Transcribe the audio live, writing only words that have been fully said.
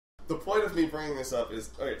the point of me bringing this up is,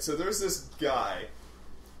 alright, so there's this guy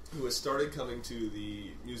who has started coming to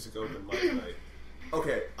the music open mic night.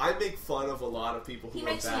 Okay, I make fun of a lot of people who are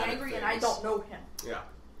bad at things. He makes me angry and I don't know him. Yeah.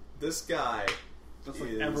 This guy That's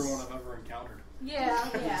like everyone I've ever encountered. Yeah.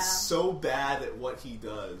 He's so bad at what he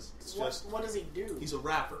does. It's what does he do? He's a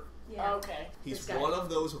rapper. Yeah. Okay. He's one of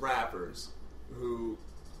those rappers who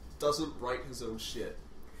doesn't write his own shit,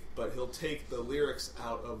 but he'll take the lyrics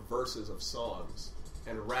out of verses of songs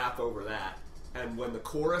and rap over that. And when the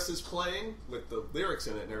chorus is playing with the lyrics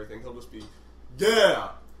in it and everything, he'll just be, yeah,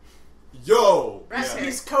 yo. Yeah.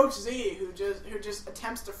 He's Coach Z, who just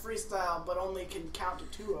attempts to freestyle, but only can count to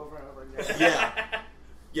 2 over and over again.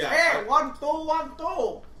 Yeah. Hey, 1, 2, 1,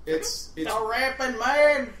 2. It's the rapping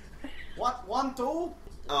man. What 1, 2?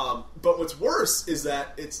 But what's worse is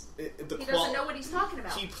that he doesn't know what he's talking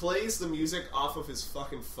about. He plays the music off of his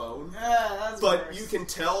fucking phone. That's but worse. You can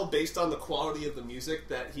tell based on the quality of the music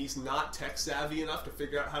that he's not tech savvy enough to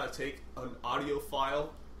figure out how to take an audio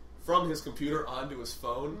file from his computer onto his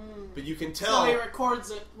phone. But you can tell. So he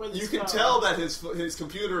records it with his phone. You can tell that his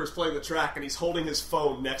computer is playing the track and he's holding his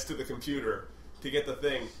phone next to the computer to get the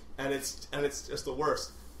thing, and it's just the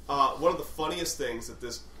worst. One of the funniest things that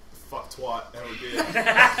this fuck twat ever did.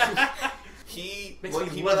 he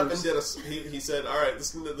went up and did he said, all right,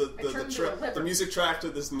 listen to the music track to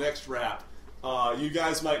this next rap. You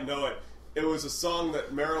guys might know it. It was a song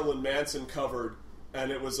that Marilyn Manson covered, and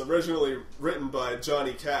it was originally written by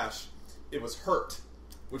Johnny Cash. It was Hurt,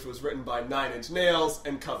 which was written by 9 Inch Nails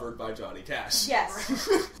and covered by Johnny Cash. Yes.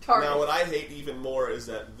 Now what I hate even more is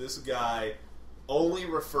that this guy only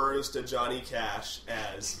refers to Johnny Cash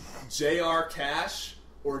as JR Kash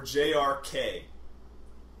or JRK.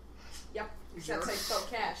 Yep. That's how you spell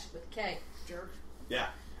cash with K. Jerk. Yeah.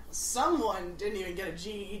 Someone didn't even get a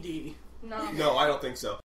GED. No. No, I don't think so.